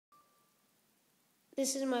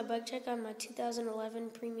This is my bike check on my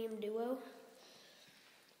 2011 Premium Duo.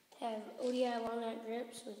 Have ODI long neck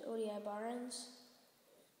grips with ODI bar ends.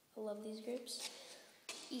 I love these grips.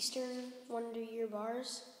 Eastern Wonder Year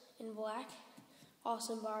bars in black.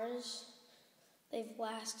 Awesome bars. They've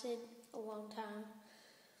lasted a long time.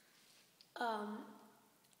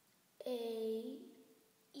 A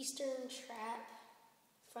Eastern Trap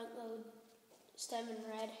front load stem in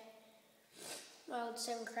red. My old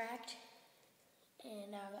stem cracked,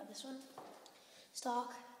 and now I got this one.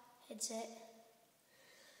 Stock headset.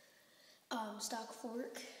 Stock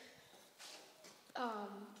fork.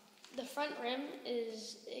 The front rim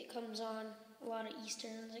it comes on a lot of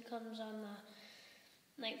Easterns. It comes on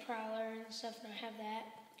the Night Prowler and stuff, and I have that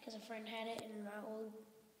because a friend had it, and my old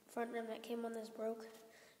front rim that came on this broke,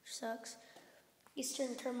 which sucks.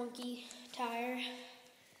 Eastern Turmonkey tire.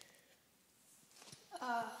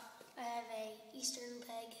 I have a Eastern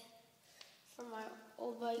peg from my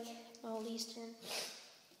old bike, my old Eastern.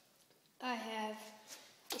 I have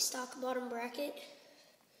a stock bottom bracket.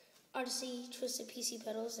 Odyssey twisted PC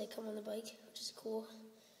pedals, they come on the bike, which is cool.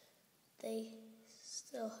 They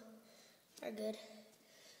still are good.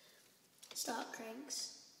 Stock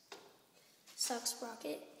cranks. Stock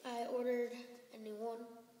sprocket. I ordered a new one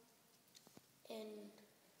and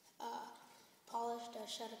polished a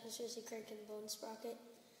Shadow Conspiracy crank and bone sprocket.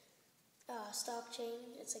 Stock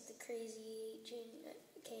chain, it's like the crazy chain at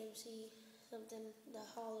KMC, something, the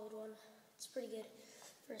hollowed one. It's pretty good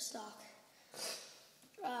for a stock.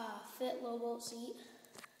 Fit low bolt seat.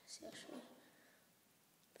 See actually.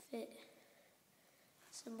 Fit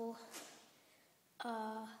symbol.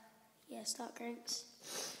 Yeah, stock cranks.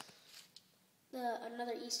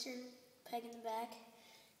 Another Eastern peg in the back.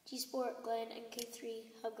 G-Sport Glen NK3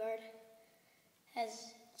 hub guard.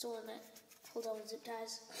 It's the one that holds all the zip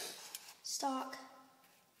ties. Stock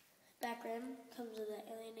back rim comes with an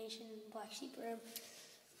Alienation black sheep rim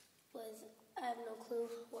with, I have no clue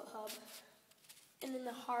what hub. And then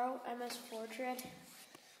the Haro MS4 tread,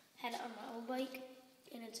 had it on my old bike,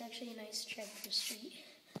 and it's actually a nice tread for the street.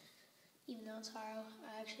 Even though it's Haro,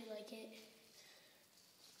 I actually like it.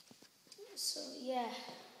 So yeah,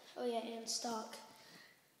 oh yeah, and stock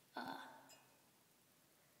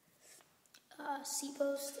seat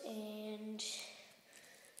post, and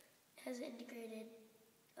has an integrated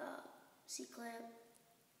seat clamp,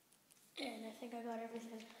 and I think I got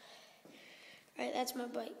everything. Alright, that's my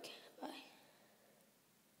bike. Bye.